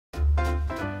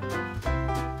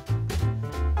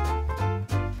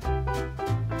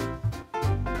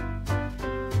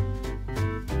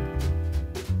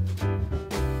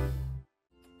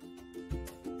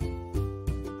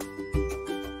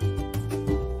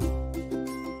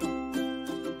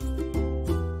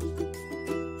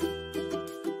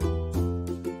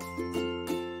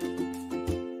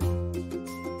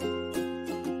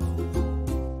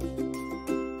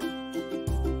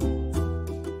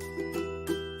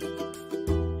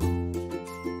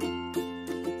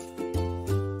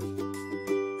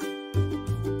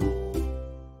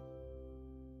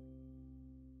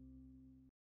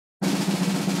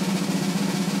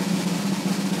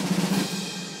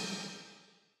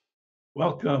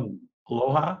Welcome.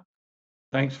 Aloha.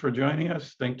 Thanks for joining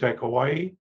us. ThinkTech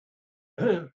Hawaii,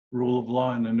 rule of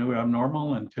law in the new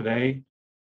abnormal. And today,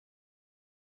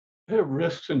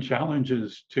 risks and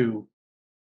challenges to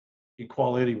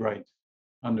equality rights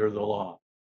under the law.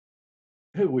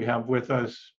 We have with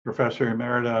us Professor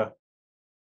Emerita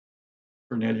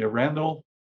Vernellia Randall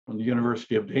from the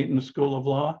University of Dayton School of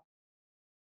Law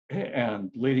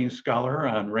and leading scholar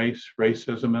on race,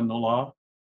 racism, and the law.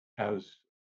 Has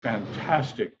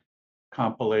fantastic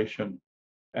compilation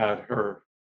at her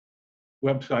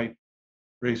website,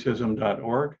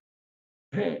 racism.org.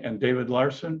 And David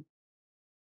Larson,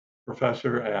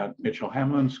 professor at Mitchell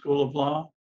Hamlin School of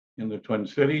Law in the Twin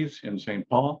Cities in St.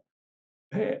 Paul,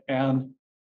 and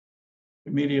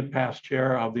immediate past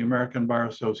chair of the American Bar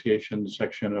Association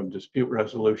section of dispute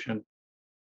resolution.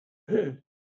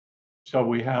 So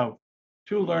we have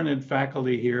two learned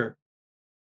faculty here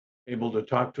able to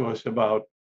talk to us about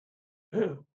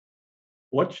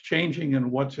what's changing and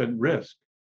what's at risk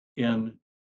in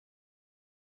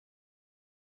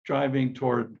striving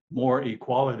toward more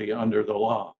equality under the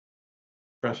law.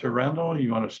 Professor Randall,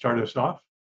 you want to start us off?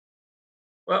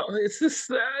 Well, it's just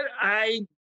I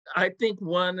think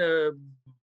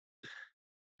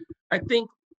I think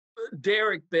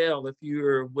Derek Bell, if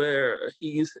you're aware,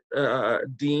 he's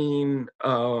dean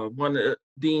of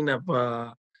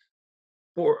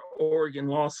for Oregon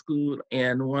Law School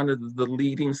and one of the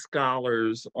leading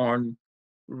scholars on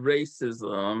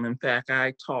racism. In fact,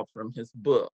 I taught from his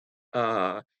book,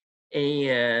 and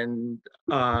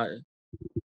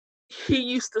he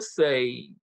used to say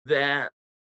that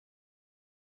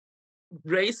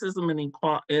racism and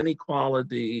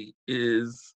inequality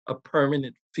is a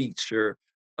permanent feature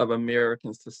of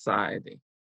American society,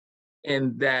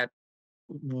 and that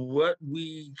what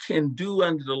we can do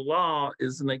under the law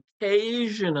is an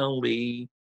occasionally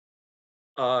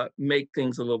make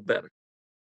things a little better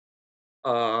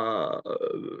uh,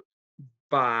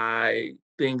 by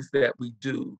things that we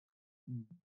do.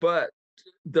 But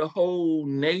the whole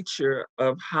nature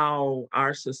of how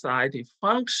our society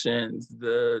functions,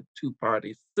 the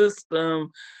two-party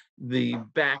system, the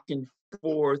back and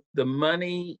forth, the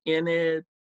money in it,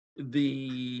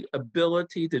 the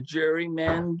ability to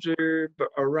gerrymander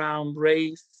around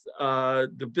race,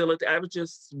 the ability. I was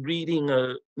just reading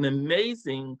an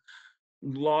amazing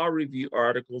law review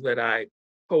article that I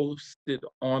posted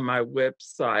on my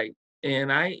website, and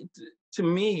to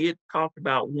me, it talked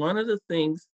about one of the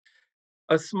things,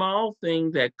 a small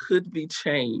thing that could be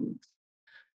changed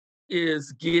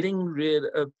is getting rid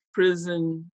of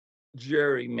prison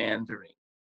gerrymandering.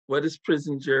 What is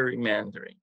prison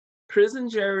gerrymandering? Prison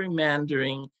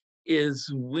gerrymandering is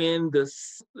when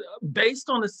based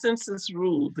on the census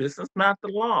rule, this is not the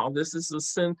law, this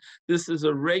is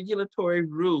a regulatory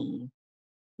rule.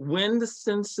 When the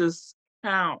census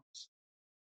counts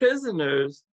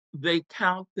prisoners, they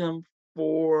count them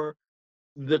for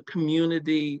the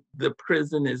community the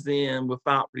prison is in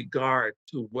without regard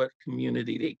to what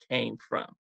community they came from.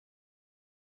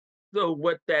 So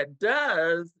what that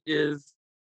does is,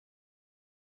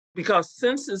 because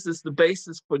census is the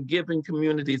basis for giving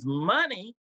communities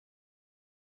money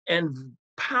and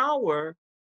power,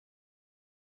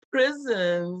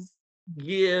 prisons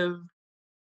give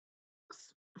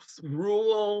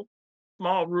rural,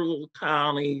 small rural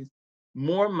counties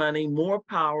more money, more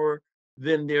power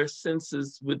than their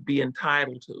census would be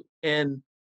entitled to.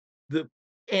 The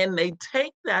and they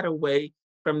take that away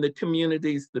from the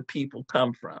communities the people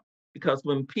come from. Because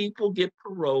when people get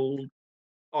paroled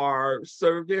or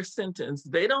serve their sentence,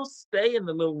 they don't stay in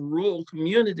the little rural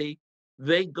community.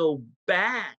 They go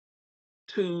back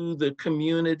to the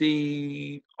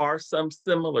community or some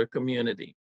similar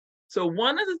community. So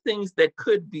one of the things that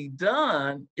could be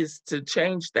done is to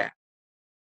change that,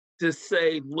 to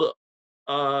say, look,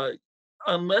 uh,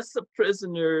 unless a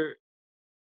prisoner,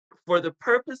 for the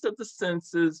purpose of the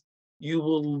census, you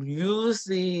will use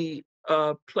the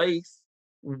place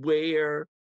where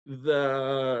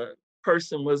the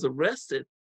person was arrested,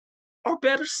 or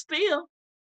better still,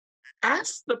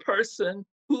 ask the person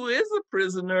who is a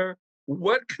prisoner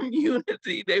what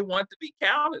community they want to be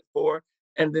counted for,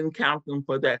 and then count them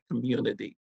for that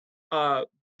community.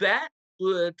 That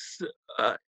would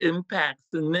impact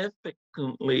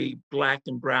significantly Black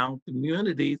and Brown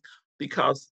communities,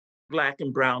 because Black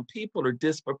and Brown people are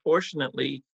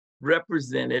disproportionately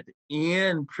represented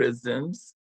in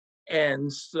prisons.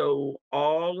 And so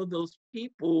all of those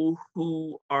people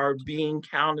who are being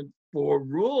counted for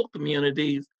rural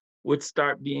communities would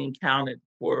start being counted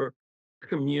for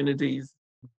communities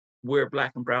where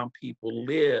Black and Brown people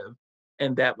live,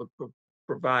 and that would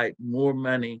provide more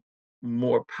money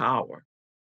more power.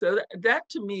 So that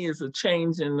to me is a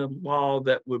change in the law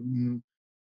that would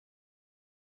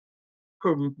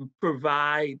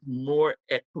provide more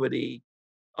equity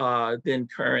than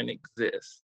current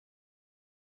exists.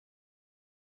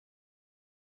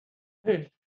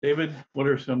 Hey, David, what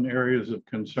are some areas of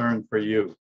concern for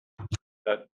you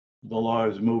that the law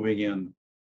is moving in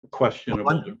a questionable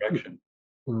One, direction?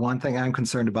 one thing I'm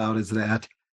concerned about is that,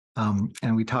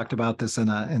 and we talked about this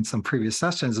in some previous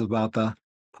sessions about the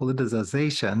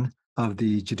politicization of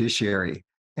the judiciary.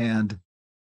 And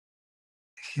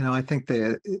I think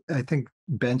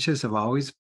benches have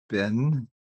always been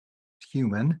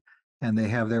human, and they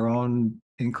have their own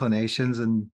inclinations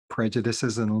and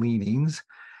prejudices and leanings,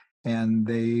 and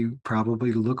they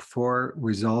probably look for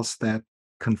results that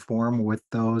conform with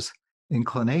those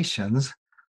inclinations,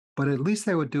 but at least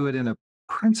they would do it in a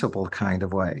principled kind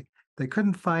of way. They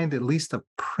couldn't find at least a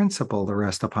principle to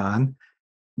rest upon.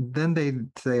 Then they'd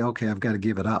say, okay, I've got to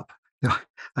give it up.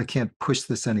 I can't push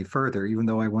this any further, even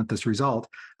though I want this result.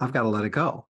 I've got to let it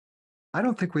go. I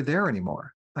don't think we're there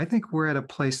anymore. I think we're at a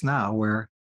place now where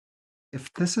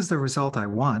if this is the result I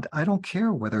want, I don't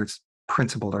care whether it's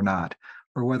principled or not,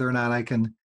 or whether or not I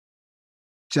can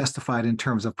justify it in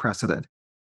terms of precedent.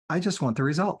 I just want the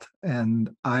result. And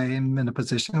I'm in a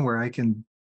position where I can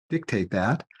dictate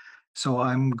that. So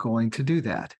I'm going to do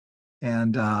that.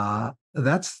 And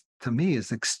that's, to me,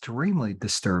 is extremely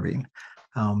disturbing.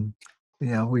 Um,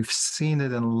 we've seen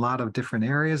it in a lot of different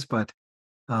areas, but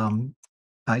um,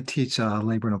 I teach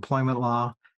labor and employment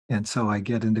law. And so I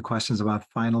get into questions about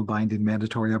final binding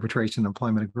mandatory arbitration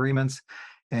employment agreements.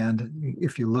 And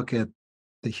if you look at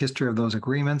the history of those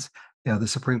agreements, the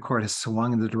Supreme Court has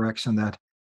swung in the direction that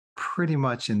pretty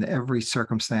much in every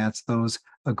circumstance, those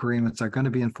agreements are going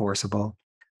to be enforceable.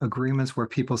 Agreements where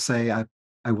people say, I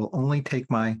will only take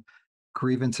my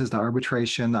grievances to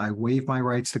arbitration. I waive my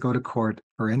rights to go to court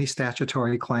for any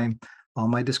statutory claim. All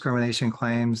my discrimination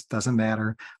claims, doesn't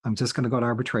matter. I'm just going to go to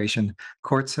arbitration.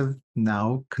 Courts have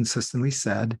now consistently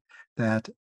said that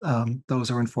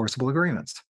those are enforceable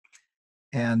agreements.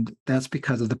 And that's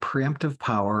because of the preemptive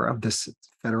power of this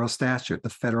federal statute, the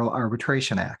Federal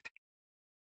Arbitration Act.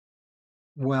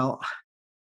 Well,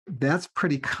 that's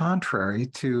pretty contrary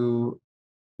to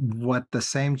what the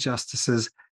same justices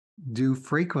do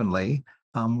frequently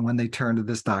when they turn to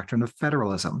this doctrine of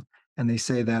federalism. And they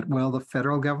say that, well, the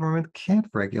federal government can't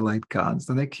regulate guns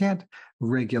and they can't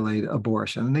regulate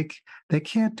abortion and they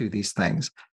can't do these things.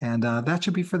 And that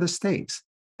should be for the states.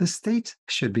 The states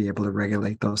should be able to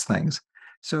regulate those things.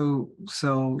 So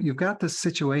you've got this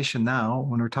situation now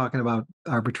when we're talking about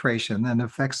arbitration and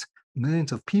affects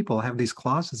millions of people have these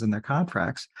clauses in their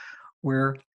contracts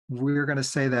where we're going to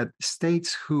say that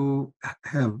states who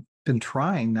have been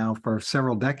trying now for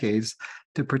several decades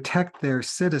to protect their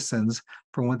citizens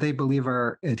from what they believe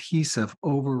are adhesive,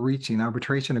 overreaching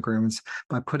arbitration agreements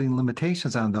by putting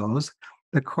limitations on those,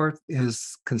 the court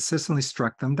has consistently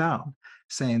struck them down,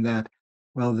 saying that,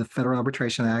 well, the Federal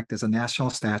Arbitration Act is a national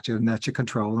statute and that should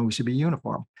control and we should be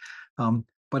uniform.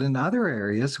 But in other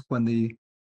areas, when the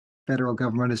federal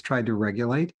government has tried to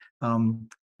regulate,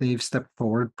 they've stepped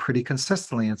forward pretty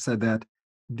consistently and said that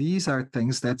these are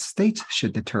things that states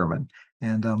should determine.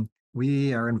 And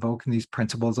we are invoking these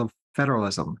principles of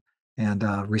federalism and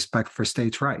respect for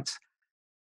states' rights.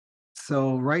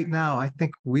 So right now, I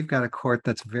think we've got a court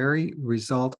that's very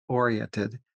result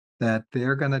oriented. That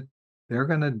they're going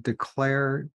to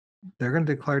declare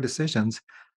decisions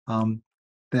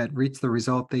that reach the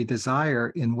result they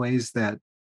desire in ways that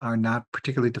are not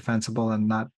particularly defensible and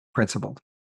not principled.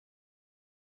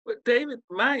 But David,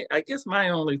 I guess my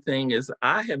only thing is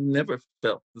I have never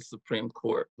felt the Supreme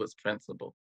Court was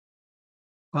principled.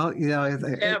 Well,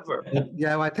 Ever.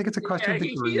 yeah, well, I think it's a question of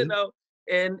degree. And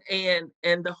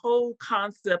the whole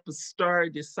concept of stare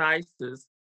decisis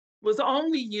was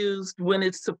only used when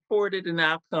it supported an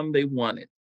outcome they wanted.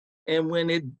 And when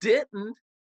it didn't,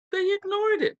 they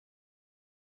ignored it.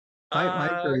 I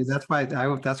agree. That's why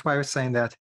I was saying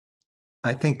that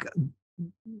I think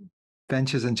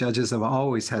benches and judges have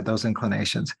always had those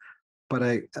inclinations. But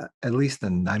at least,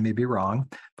 and I may be wrong,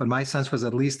 but my sense was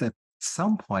at least at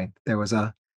some point there was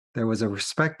a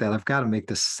respect that I've got to make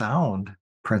this sound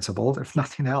principled, if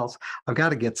nothing else. I've got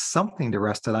to get something to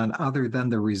rest it on other than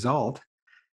the result.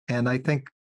 And I think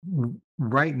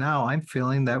right now I'm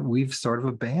feeling that we've sort of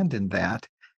abandoned that.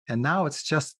 And now it's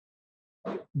just,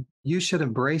 you should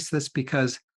embrace this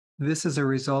because this is a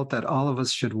result that all of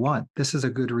us should want. This is a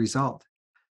good result.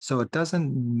 So it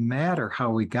doesn't matter how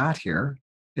we got here.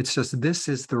 It's just this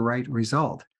is the right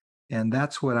result. And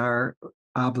that's what our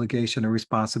obligation or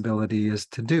responsibility is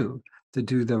to do, to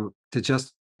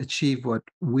just achieve what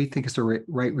we think is the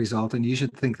right result, and you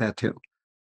should think that too.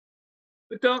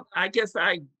 But don't I guess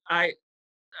I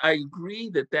agree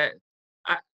that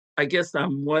I I guess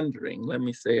I'm wondering, let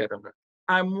me say it.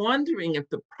 I'm wondering if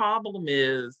the problem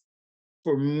is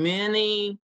for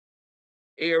many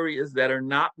areas that are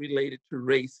not related to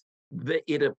race, that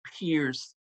it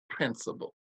appears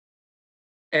principle.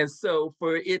 And so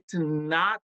for it to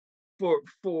not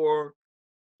for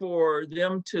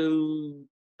them to,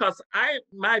 because I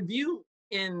my view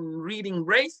in reading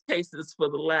race cases for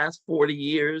the last 40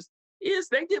 years is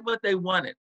they did what they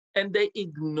wanted and they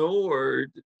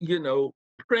ignored,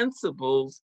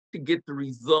 principles to get the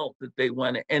result that they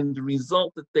wanted. And the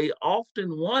result that they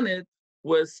often wanted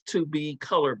was to be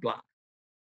colorblind.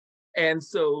 And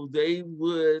so they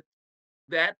would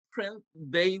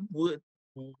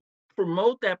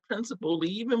promote that principle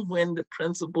even when the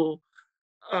principle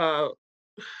uh,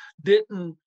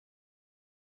 didn't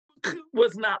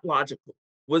was not logical,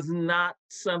 was not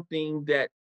something that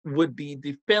would be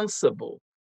defensible.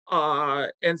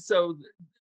 And so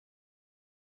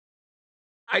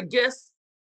I guess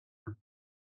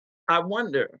I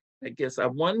wonder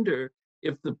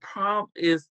if the problem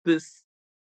is this: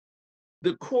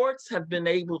 the courts have been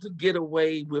able to get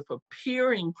away with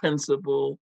appearing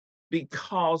principle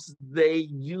because they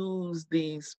use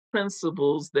these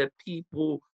principles that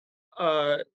people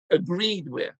uh, agreed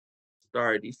with,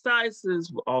 stare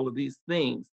decisis, all of these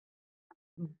things.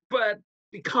 But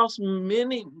because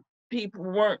many people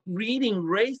weren't reading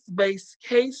race-based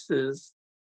cases,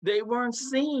 they weren't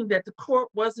seeing that the court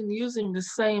wasn't using the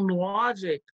same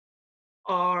logic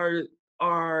or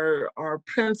our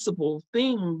principal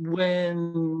thing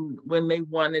when they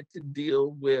wanted to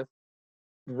deal with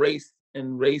race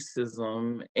and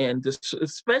racism, and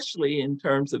especially in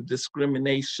terms of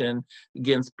discrimination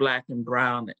against Black and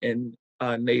Brown and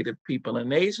Native people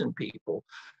and Asian people.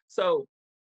 So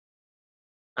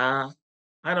I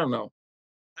don't know.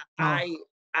 Well,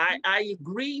 I, I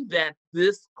agree that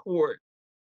this court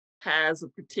has a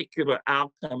particular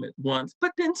outcome at once,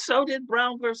 but then so did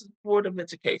Brown versus Board of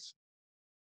Education,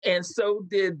 and so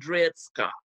did Dred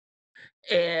Scott.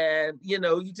 And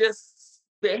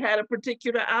they had a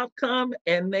particular outcome,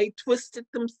 and they twisted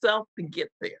themselves to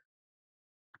get there.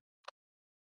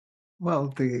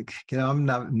 well, I'm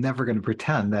not never going to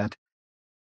pretend that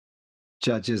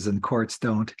judges and courts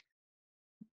don't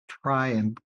try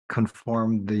and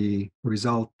conform the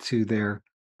result to their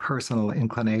personal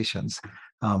inclinations.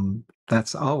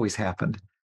 That's always happened.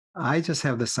 I just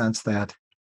have the sense that,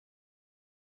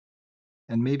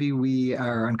 and maybe we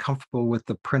are uncomfortable with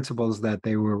the principles that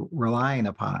they were relying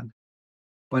upon,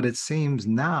 but it seems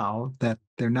now that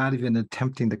they're not even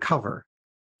attempting to cover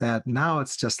that. Now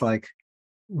it's just like,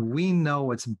 we know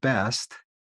what's best,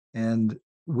 and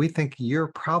we think you're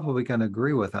probably going to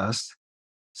agree with us.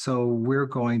 So we're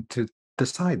going to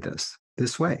decide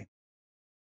this way.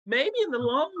 Maybe in the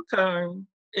long term,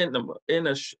 I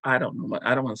don't know,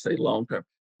 I don't want to say long term.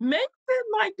 Maybe that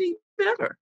might be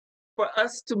better for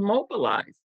us to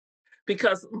mobilize,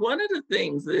 because one of the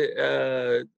things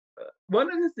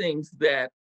that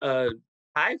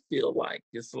I feel like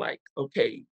is like,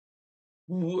 okay,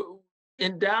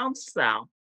 in down south,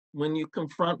 when you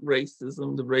confront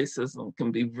racism, the racism can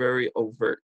be very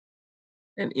overt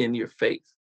and in your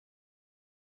face.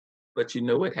 But you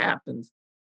know what happens,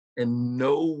 and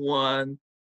no one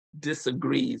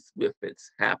disagrees with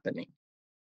it's happening.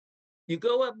 You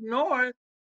go up north,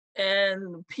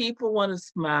 and people want to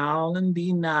smile and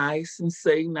be nice and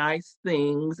say nice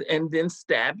things and then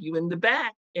stab you in the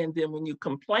back. And then when you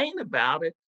complain about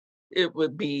it, it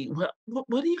would be, well,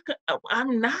 what do you?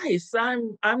 I'm nice.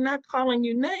 I'm not calling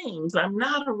you names. I'm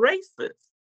not a racist.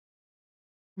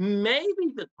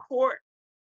 Maybe the court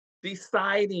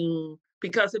deciding,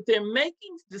 because if they're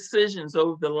making decisions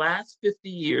over the last 50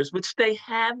 years, which they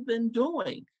have been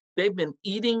doing, they've been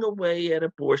eating away at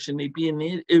abortion, they've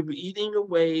been eating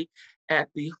away at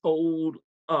the whole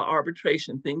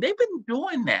arbitration thing. They've been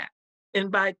doing that. And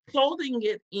by clothing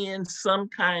it in some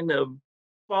kind of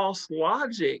false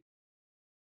logic,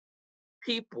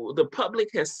 the public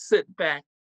has sit back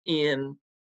and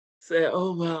said,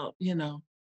 oh, well,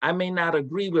 I may not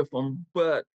agree with them,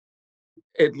 but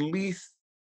at least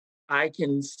I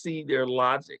can see their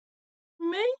logic.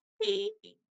 Maybe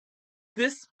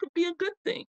this could be a good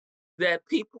thing, that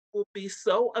people will be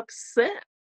so upset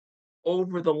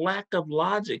over the lack of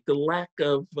logic, the lack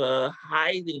of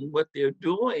hiding what they're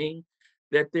doing,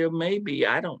 that there may be,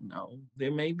 I don't know,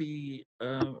 there may be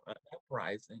an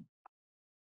uprising.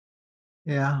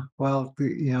 Yeah, well,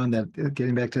 and that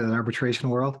getting back to the arbitration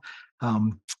world,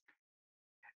 um,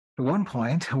 At one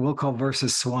point, Wilco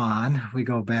versus Swan, we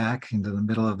go back into the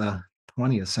middle of the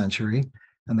 20th century,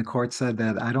 and the court said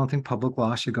that I don't think public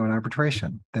law should go to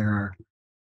arbitration. There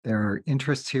are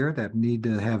interests here that need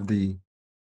to have the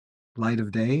light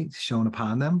of day shown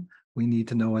upon them. We need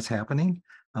to know what's happening.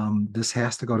 This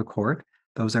has to go to court.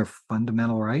 Those are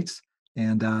fundamental rights.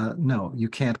 And no, you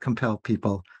can't compel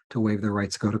people to waive their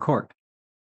rights to go to court.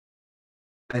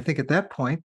 I think at that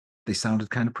point, they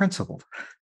sounded kind of principled.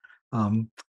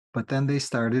 But then they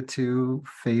started to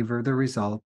favor the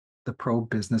result, the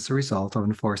pro-business result of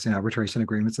enforcing arbitration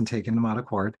agreements and taking them out of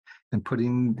court and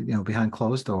putting, behind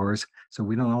closed doors. So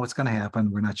we don't know what's going to happen.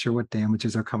 We're not sure what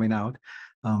damages are coming out.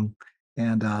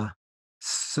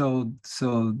 So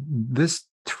this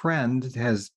trend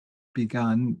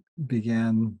began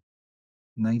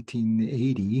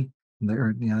 1980,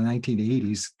 or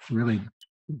 1980s, really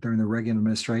during the Reagan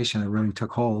administration, it really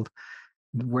took hold,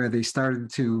 where they started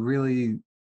to really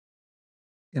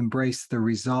embrace the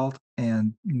result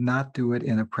and not do it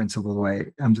in a principled way.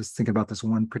 I'm just thinking about this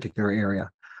one particular area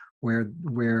where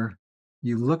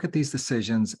you look at these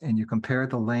decisions and you compare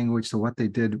the language to what they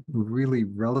did really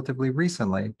relatively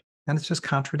recently, and it's just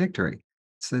contradictory.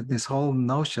 So this whole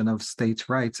notion of states'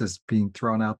 rights is being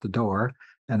thrown out the door,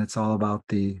 and it's all about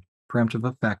the preemptive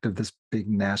effect of this big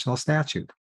national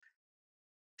statute.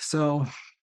 So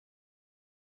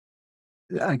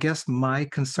I guess my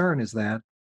concern is that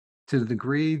to the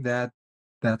degree that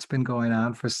that's been going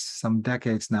on for some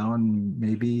decades now, and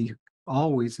maybe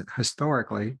always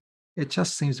historically, it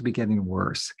just seems to be getting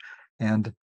worse.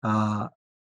 And,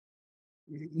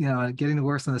 getting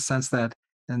worse in the sense that,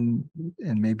 and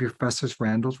maybe Professor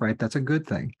Randall's right, that's a good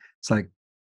thing. It's like,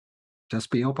 just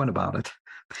be open about it,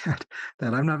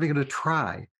 that I'm not even going to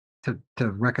try to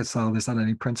reconcile this on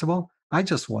any principle. I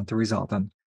just want the result. And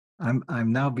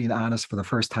I'm now being honest for the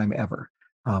first time ever.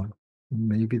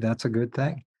 Maybe that's a good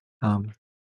thing. But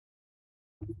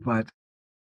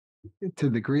to the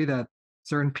degree that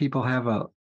certain people have a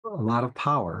lot of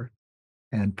power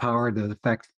and power to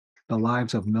affect the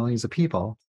lives of millions of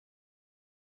people,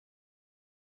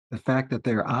 the fact that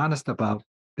they're honest about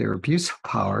their abuse of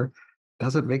power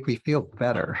doesn't make me feel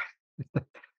better.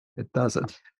 It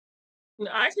doesn't.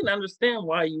 I can understand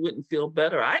why you wouldn't feel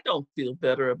better. I don't feel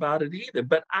better about it either,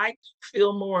 but I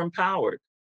feel more empowered.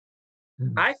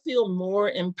 I feel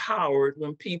more empowered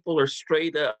when people are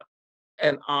straight up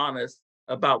and honest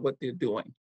about what they're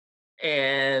doing.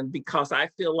 And because I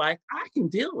feel like I can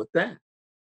deal with that.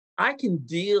 I can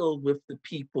deal with the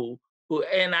people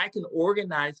and I can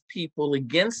organize people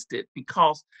against it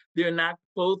because they're not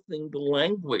clothing the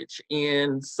language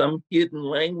in some hidden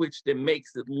language that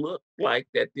makes it look like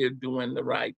that they're doing the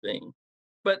right thing.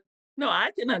 But no,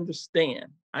 I can understand.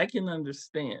 I can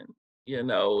understand.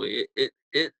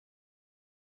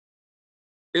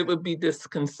 It would be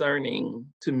disconcerting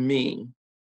to me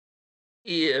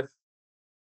if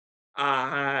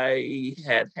I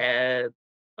had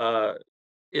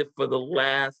if for the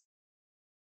last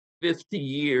 50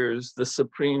 years, the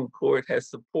Supreme Court has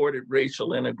supported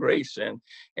racial integration,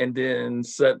 and then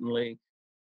suddenly,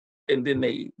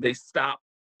 they stop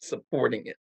supporting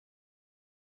it.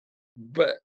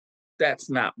 But that's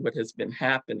not what has been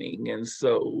happening. And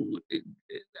so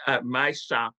my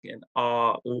shock and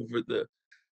awe over the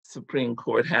Supreme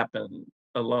Court happened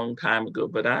a long time ago,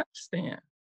 but I understand.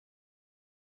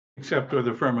 Except with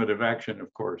affirmative action,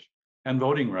 of course, and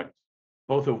voting rights,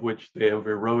 both of which they have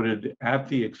eroded at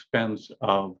the expense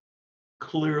of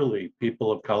clearly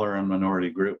people of color and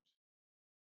minority groups.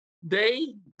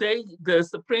 The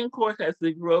Supreme Court has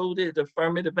eroded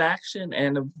affirmative action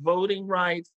and voting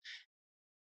rights,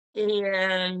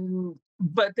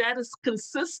 but that is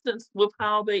consistent with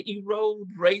how they erode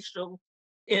racial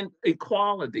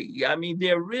inequality. I mean,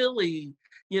 they're really,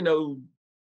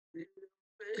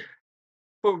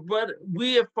 for what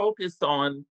we are focused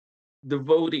on the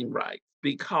voting rights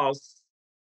because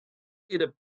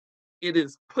it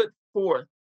is put forth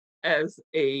as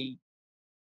a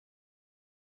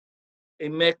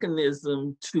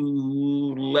mechanism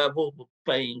to level the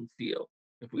playing field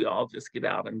if we all just get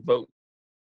out and vote.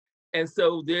 And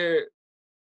so the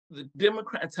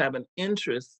Democrats have an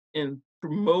interest in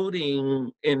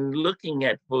promoting and looking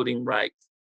at voting rights.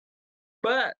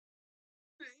 But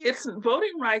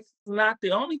voting rights is not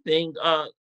the only thing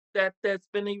that's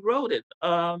been eroded.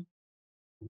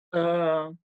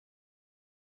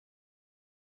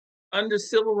 Under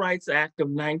Civil Rights Act of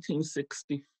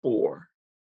 1964,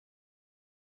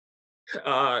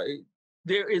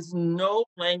 there is no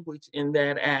language in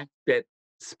that act that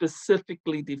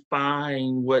specifically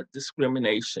define what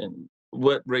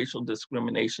racial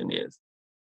discrimination is.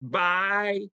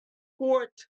 By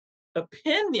court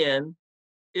opinion,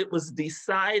 it was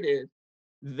decided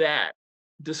that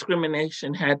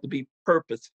discrimination had to be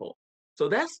purposeful. So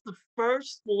that's the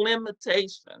first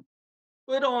limitation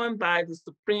put on by the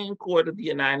Supreme Court of the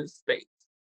United States.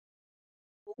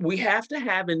 We have to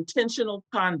have intentional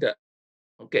conduct.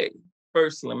 Okay,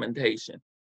 first limitation.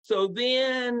 So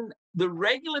then the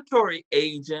regulatory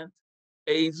agency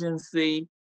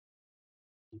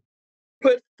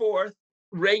put forth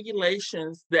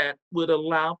regulations that would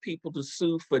allow people to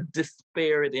sue for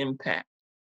disparate impact.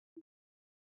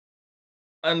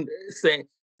 And saying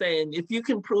if you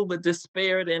can prove a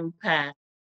disparate impact,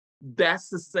 that's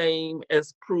the same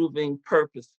as proving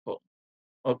purposeful.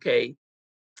 Okay.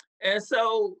 And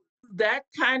so that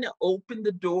kind of opened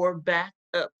the door back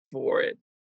up for it.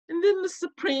 And then the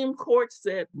Supreme Court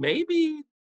said, maybe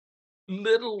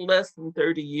little less than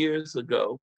 30 years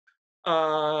ago,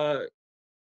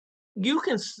 you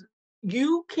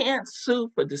can't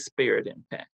sue for disparate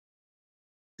impact.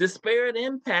 Disparate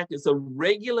impact is a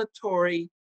regulatory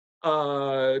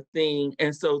thing,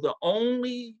 and so the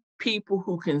only people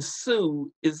who can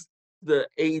sue is the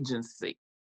agency.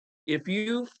 If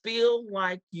you feel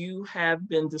like you have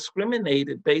been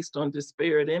discriminated based on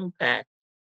disparate impact,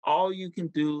 all you can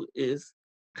do is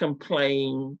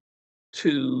complain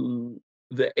to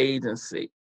the agency,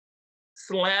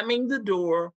 slamming the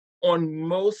door on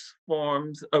most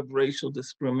forms of racial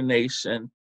discrimination.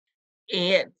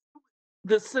 And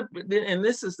this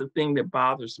is the thing that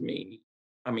bothers me.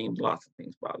 I mean, lots of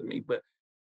things bother me, but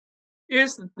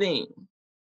here's the thing.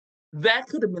 That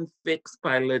could have been fixed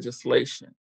by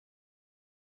legislation.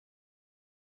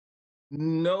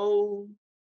 No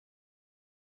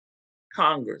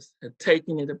Congress had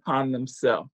taken it upon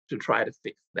themselves to try to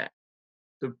fix that,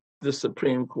 the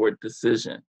Supreme Court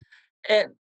decision. And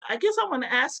I guess I want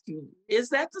to ask you, is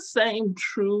that the same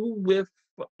true with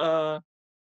the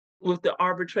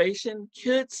arbitration?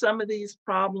 Could some of these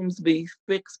problems be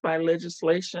fixed by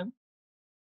legislation?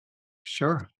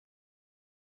 Sure.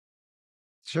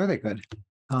 Sure, they could.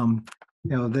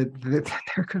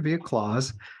 There could be a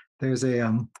clause. There's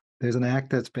an act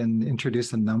that's been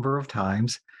introduced a number of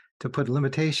times to put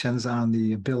limitations on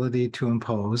the ability to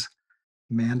impose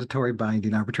mandatory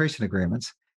binding arbitration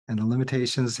agreements. And the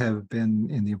limitations have been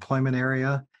in the employment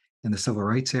area, in the civil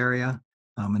rights area,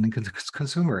 and in the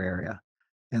consumer area.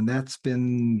 And that's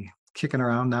been kicking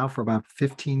around now for about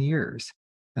 15 years.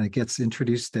 And it gets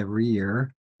introduced every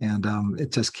year, and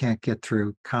it just can't get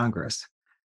through Congress.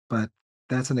 But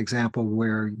that's an example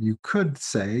where you could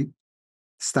say,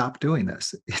 stop doing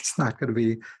this. It's not going to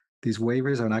be, these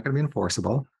waivers are not going to be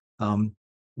enforceable.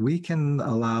 We can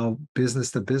allow business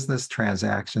to business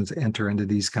transactions enter into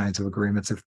these kinds of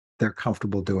agreements if they're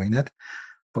comfortable doing it.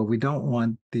 But we don't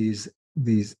want these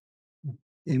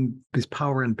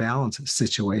power imbalance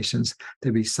situations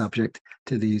to be subject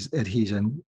to these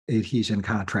adhesion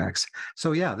contracts.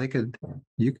 So yeah,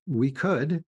 we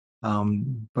could,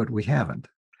 but we haven't.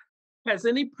 Has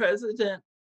any president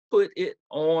put it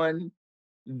on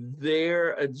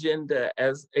their agenda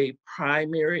as a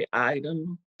primary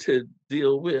item to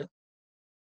deal with?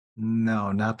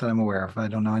 No, not that I'm aware of. I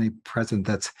don't know any president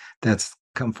that's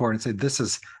come forward and said this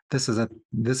is at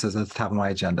the top of my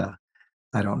agenda.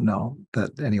 I don't know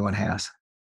that anyone has.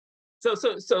 So,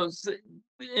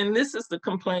 and this is the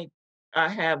complaint I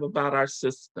have about our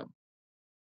system.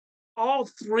 All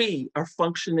three are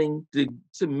functioning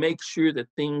to make sure that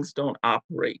things don't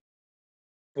operate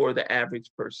for the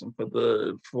average person,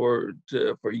 for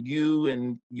you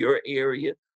and your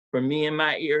area, for me and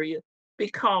my area,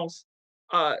 because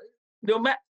no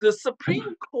matter the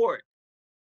Supreme Court,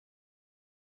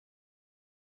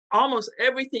 almost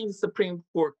everything the Supreme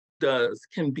Court does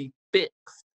can be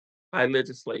fixed by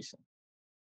legislation.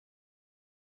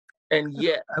 And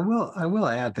yet, I will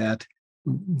add that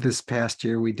this past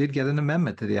year we did get an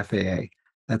amendment to the FAA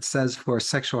that says for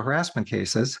sexual harassment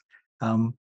cases,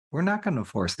 we're not going to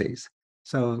enforce these.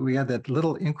 So we had that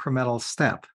little incremental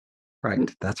step.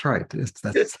 Right. That's right. That's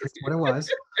what it was.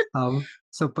 But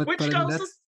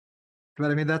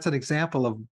I mean, that's an example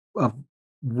of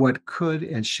what could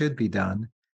and should be done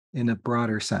in a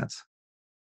broader sense.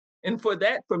 And for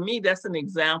me, that's an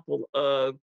example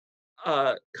of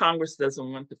Congress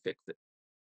doesn't want to fix it.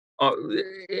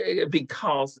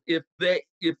 Because if they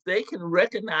can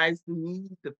recognize the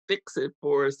need to fix it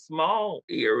for a small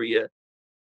area,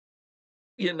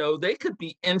 they could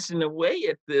be inching away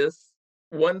at this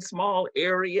one small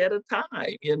area at a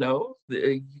time. You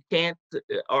can't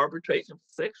arbitration for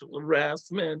sexual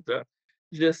harassment or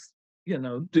just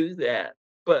do that.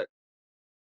 But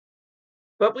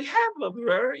we have a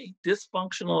very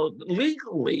dysfunctional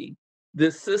legally. the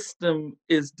system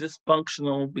is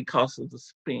dysfunctional because of the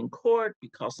Supreme Court,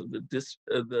 because of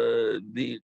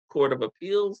the Court of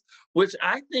Appeals, which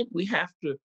I think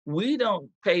we don't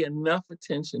pay enough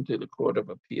attention to the Court of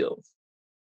Appeals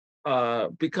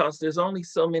because there's only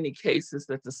so many cases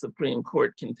that the Supreme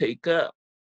Court can take up.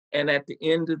 And at the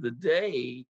end of the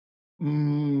day,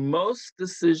 most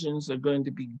decisions are going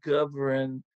to be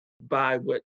governed by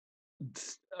what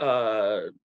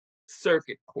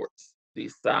circuit courts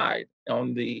decide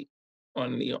on their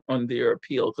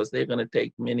appeal, because they're going to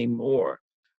take many more.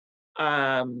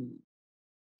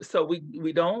 So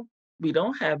we don't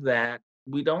have that.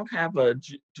 We don't have a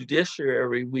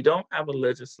judiciary. We don't have a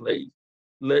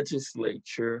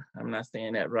legislature. I'm not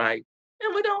saying that right.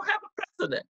 And we don't have a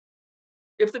president.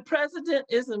 If the president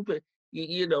isn't,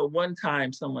 one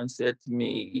time someone said to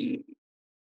me,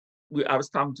 I was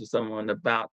talking to someone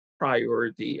about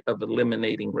priority of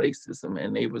eliminating racism,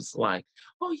 and they was like,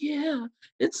 oh yeah,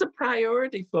 it's a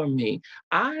priority for me.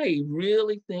 I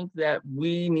really think that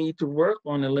we need to work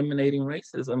on eliminating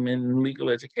racism in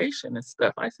legal education and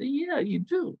stuff. I said, yeah, you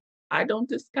do. I don't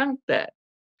discount that.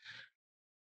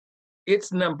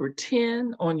 It's number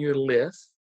 10 on your list,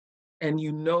 and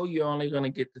you're only going to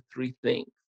get the 3 things.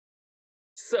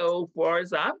 So far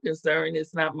as I'm concerned,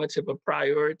 it's not much of a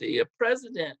priority. A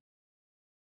president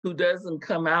who doesn't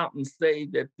come out and say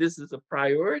that this is a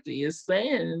priority is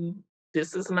saying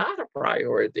this is not a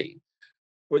priority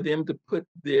for them to put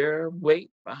their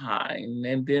weight behind.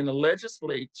 And then a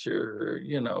legislature,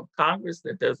 Congress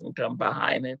that doesn't come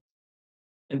behind it.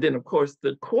 And then of course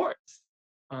the courts.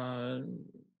 I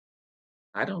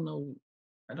don't know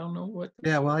what.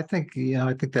 Yeah, well, I think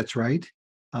that's right.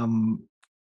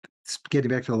 Getting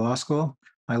back to the law school,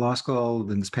 my law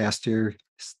school in this past year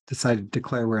decided to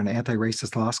declare we're an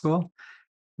anti-racist law school,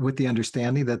 with the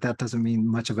understanding that that doesn't mean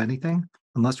much of anything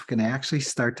unless we can actually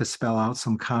start to spell out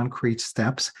some concrete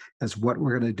steps as what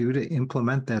we're going to do to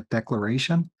implement that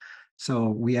declaration. So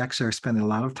we actually are spending a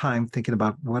lot of time thinking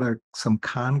about what are some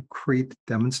concrete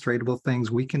demonstratable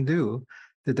things we can do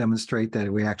to demonstrate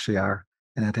that we actually are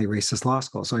an anti-racist law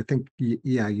school. So I think,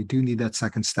 yeah, you do need that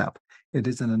second step. It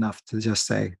isn't enough to just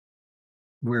say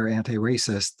we're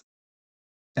anti-racist,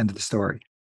 end of the story.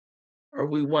 Or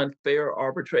we want fair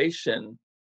arbitration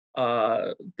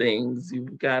things.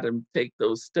 You've got to take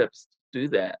those steps to do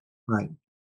that. Right.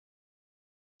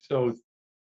 So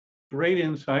great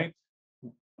insight.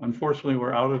 Unfortunately,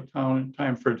 we're out of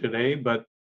time for today, but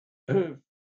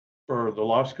for the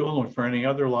law school and for any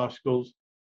other law schools,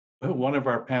 one of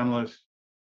our panelists,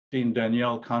 Dean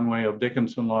Danielle Conway of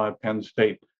Dickinson Law at Penn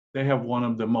State, they have one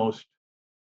of the most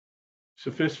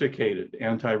sophisticated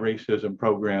anti-racism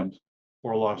programs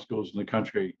for law schools in the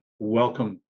country.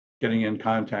 Welcome getting in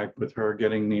contact with her,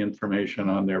 getting the information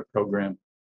on their program.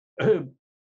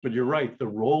 But you're right, the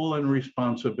role and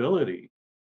responsibility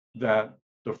that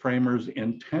the framers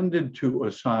intended to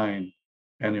assign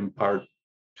and impart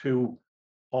to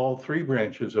all 3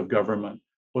 branches of government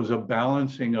was a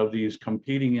balancing of these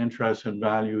competing interests and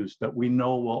values that we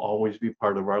know will always be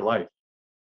part of our life.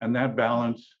 And that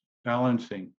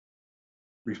balancing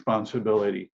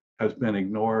responsibility has been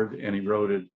ignored and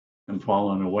eroded and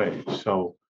fallen away.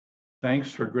 So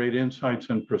thanks for great insights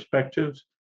and perspectives.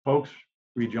 Folks,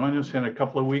 rejoin us in a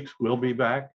couple of weeks. We'll be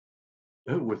back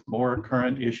with more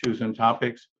current issues and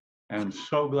topics. And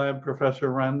so glad,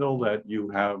 Professor Randall, that you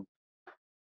have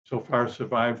so far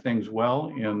survived things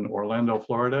well in Orlando,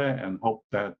 Florida, and hope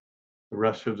that the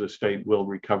rest of the state will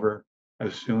recover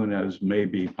as soon as may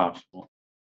be possible.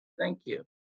 Thank you.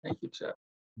 Thank you, Chuck.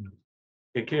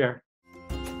 Take care.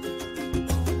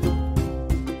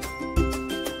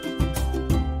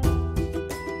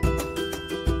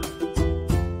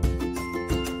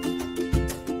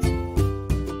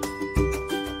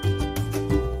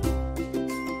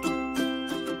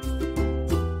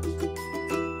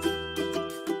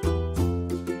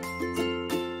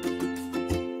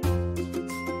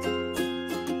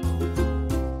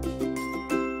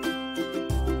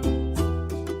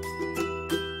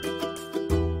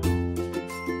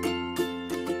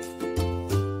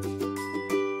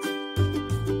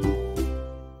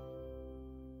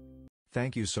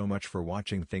 Thank you so much for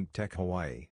watching ThinkTech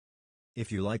Hawaii.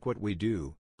 If you like what we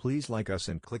do, please like us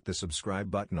and click the subscribe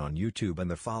button on YouTube and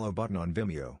the follow button on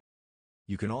Vimeo.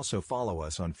 You can also follow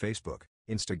us on Facebook,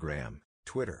 Instagram,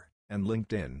 Twitter, and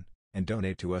LinkedIn, and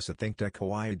donate to us at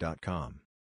thinktechhawaii.com.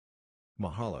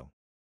 Mahalo.